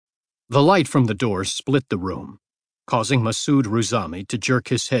The light from the door split the room, causing Masood Ruzami to jerk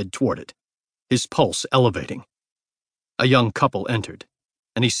his head toward it, his pulse elevating. A young couple entered,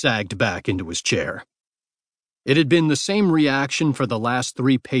 and he sagged back into his chair. It had been the same reaction for the last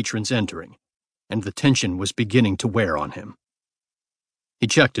 3 patrons entering, and the tension was beginning to wear on him. He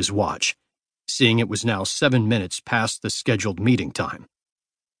checked his watch, seeing it was now 7 minutes past the scheduled meeting time.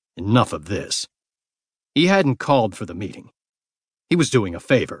 Enough of this. He hadn't called for the meeting. He was doing a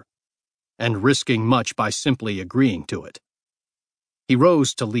favor, and risking much by simply agreeing to it. He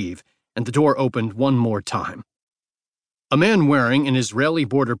rose to leave, and the door opened one more time. A man wearing an Israeli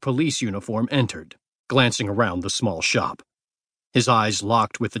border police uniform entered, glancing around the small shop. His eyes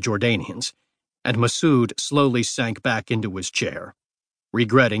locked with the Jordanians, and Masood slowly sank back into his chair,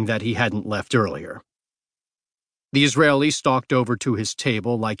 regretting that he hadn't left earlier. The Israeli stalked over to his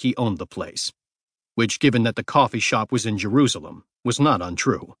table like he owned the place, which, given that the coffee shop was in Jerusalem, was not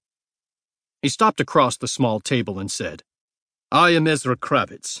untrue. He stopped across the small table and said, "I am Ezra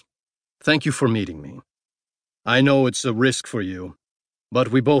Kravitz. Thank you for meeting me. I know it's a risk for you,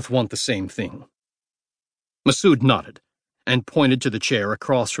 but we both want the same thing." Masood nodded and pointed to the chair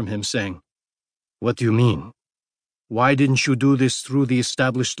across from him, saying, "What do you mean? Why didn't you do this through the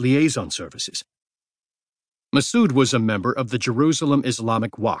established liaison services?" Masood was a member of the Jerusalem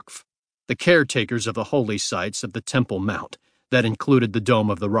Islamic Waqf, the caretakers of the holy sites of the Temple Mount that included the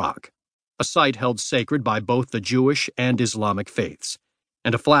Dome of the Rock, a site held sacred by both the Jewish and Islamic faiths,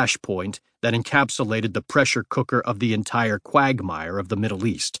 and a flashpoint that encapsulated the pressure cooker of the entire quagmire of the Middle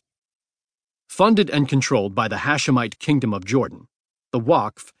East. Funded and controlled by the Hashemite Kingdom of Jordan, the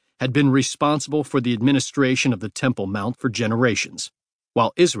Waqf had been responsible for the administration of the Temple Mount for generations,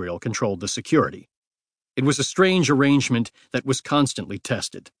 while Israel controlled the security. It was a strange arrangement that was constantly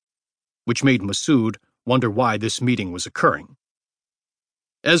tested, which made Masood wonder why this meeting was occurring.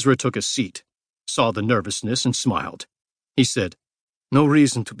 Ezra took a seat, saw the nervousness, and smiled. He said, "No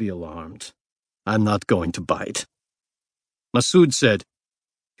reason to be alarmed. I'm not going to bite." Masood said,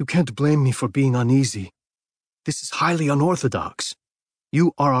 "You can't blame me for being uneasy. This is highly unorthodox.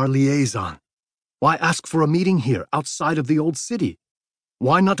 You are our liaison. Why ask for a meeting here outside of the old city?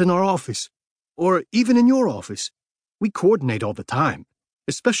 Why not in our office? Or even in your office? We coordinate all the time,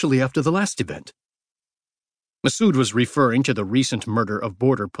 especially after the last event." Masood was referring to the recent murder of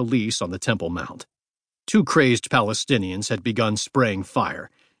border police on the Temple Mount. 2 crazed Palestinians had begun spraying fire,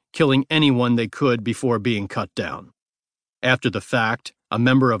 killing anyone they could before being cut down. After the fact, a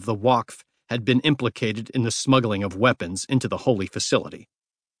member of the Waqf had been implicated in the smuggling of weapons into the holy facility.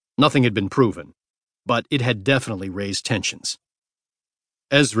 Nothing had been proven, but it had definitely raised tensions.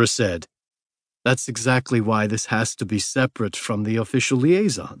 Ezra said, "That's exactly why this has to be separate from the official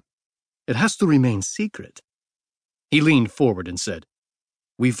liaison. It has to remain secret." He leaned forward and said,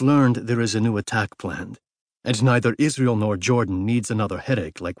 "We've learned there is a new attack planned, and neither Israel nor Jordan needs another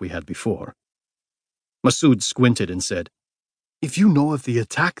headache like we had before." Masood squinted and said, "If you know of the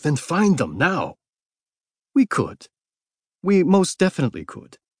attack, then find them now." "We could. We most definitely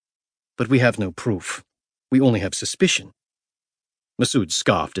could. But we have no proof. We only have suspicion." Masood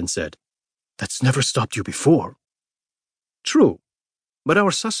scoffed and said, "That's never stopped you before." "True, but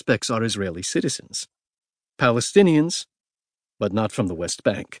our suspects are Israeli citizens. Palestinians, but not from the West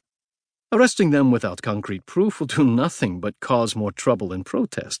Bank. Arresting them without concrete proof will do nothing but cause more trouble and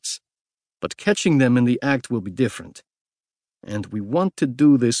protests. But catching them in the act will be different. And we want to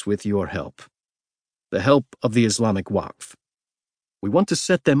do this with your help. The help of the Islamic Waqf. We want to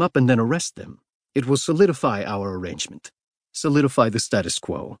set them up and then arrest them. It will solidify our arrangement. Solidify the status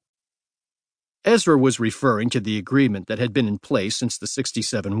quo." Ezra was referring to the agreement that had been in place since the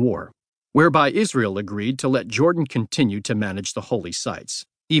 '67 war, whereby Israel agreed to let Jordan continue to manage the holy sites,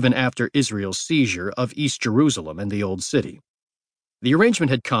 even after Israel's seizure of East Jerusalem and the Old City. The arrangement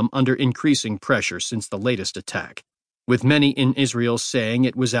had come under increasing pressure since the latest attack, with many in Israel saying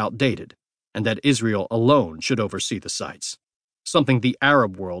it was outdated, and that Israel alone should oversee the sites, something the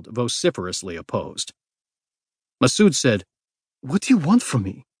Arab world vociferously opposed. Masood said, "What do you want from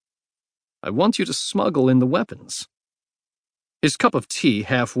me?" "I want you to smuggle in the weapons." His cup of tea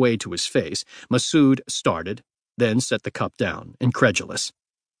halfway to his face, Masood started, then set the cup down, incredulous.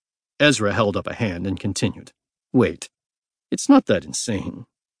 Ezra held up a hand and continued, "Wait, it's not that insane.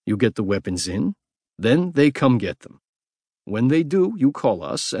 You get the weapons in, then they come get them. When they do, you call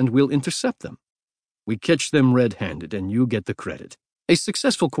us and we'll intercept them. We catch them red-handed and you get the credit. A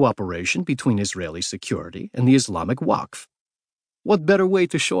successful cooperation between Israeli security and the Islamic Waqf. What better way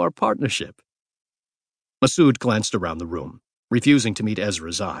to show our partnership?" Masood glanced around the room, refusing to meet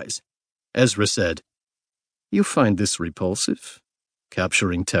Ezra's eyes. Ezra said, "You find this repulsive?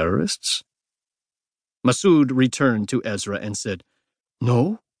 Capturing terrorists? Masood returned to Ezra and said,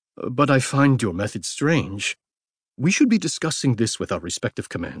 No, but I find your method strange. We should be discussing this with our respective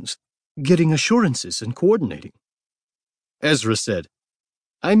commands, getting assurances and coordinating. Ezra said,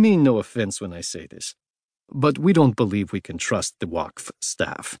 I mean no offense when I say this, but we don't believe we can trust the Waqf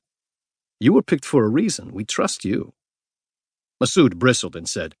staff. You were picked for a reason. We trust you. Masood bristled and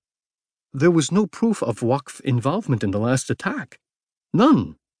said, There was no proof of Waqf involvement in the last attack.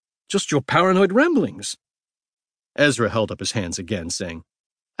 None. Just your paranoid ramblings. Ezra held up his hands again, saying,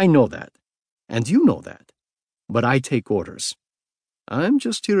 I know that, and you know that, but I take orders. I'm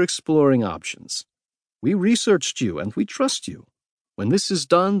just here exploring options. We researched you, and we trust you. When this is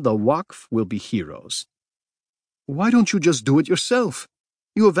done, the Waqf will be heroes. Why don't you just do it yourself?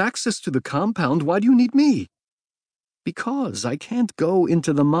 You have access to the compound. Why do you need me? Because I can't go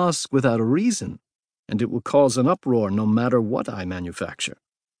into the mosque without a reason, and it will cause an uproar no matter what I manufacture.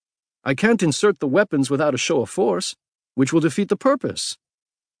 I can't insert the weapons without a show of force, which will defeat the purpose.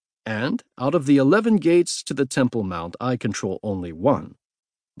 And out of the 11 gates to the Temple Mount, I control only one.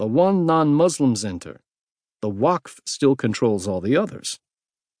 The one non-Muslims enter. The Waqf still controls all the others.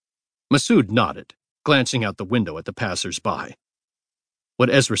 Masood nodded, glancing out the window at the passers-by. What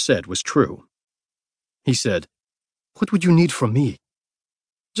Ezra said was true. He said, What would you need from me?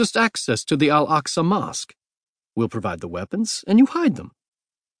 Just access to the Al-Aqsa Mosque. We'll provide the weapons, and you hide them.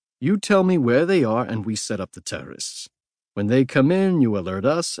 You tell me where they are, and we set up the terrorists. When they come in, you alert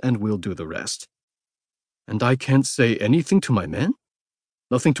us, and we'll do the rest. And I can't say anything to my men?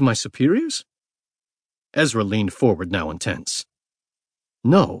 Nothing to my superiors? Ezra leaned forward, now intense.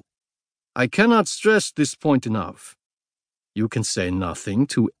 No, I cannot stress this point enough. You can say nothing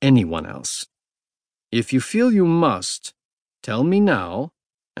to anyone else. If you feel you must, tell me now,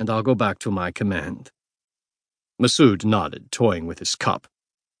 and I'll go back to my command. Masood nodded, toying with his cup.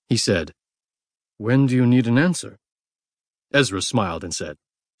 He said, When do you need an answer? Ezra smiled and said,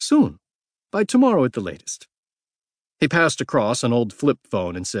 Soon, by tomorrow at the latest. He passed across an old flip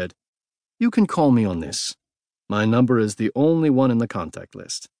phone and said, You can call me on this. My number is the only one in the contact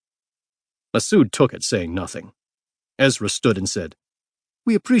list. Masood took it, saying nothing. Ezra stood and said,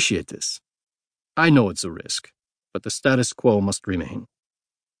 We appreciate this. I know it's a risk, but the status quo must remain.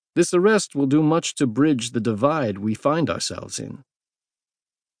 This arrest will do much to bridge the divide we find ourselves in.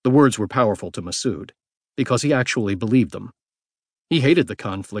 The words were powerful to Masood, because he actually believed them. He hated the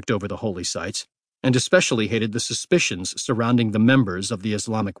conflict over the holy sites, and especially hated the suspicions surrounding the members of the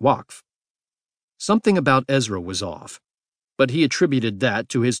Islamic Waqf. Something about Ezra was off, but he attributed that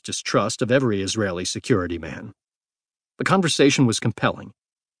to his distrust of every Israeli security man. The conversation was compelling,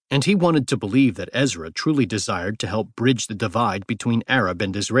 and he wanted to believe that Ezra truly desired to help bridge the divide between Arab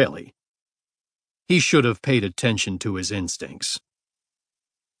and Israeli. He should have paid attention to his instincts.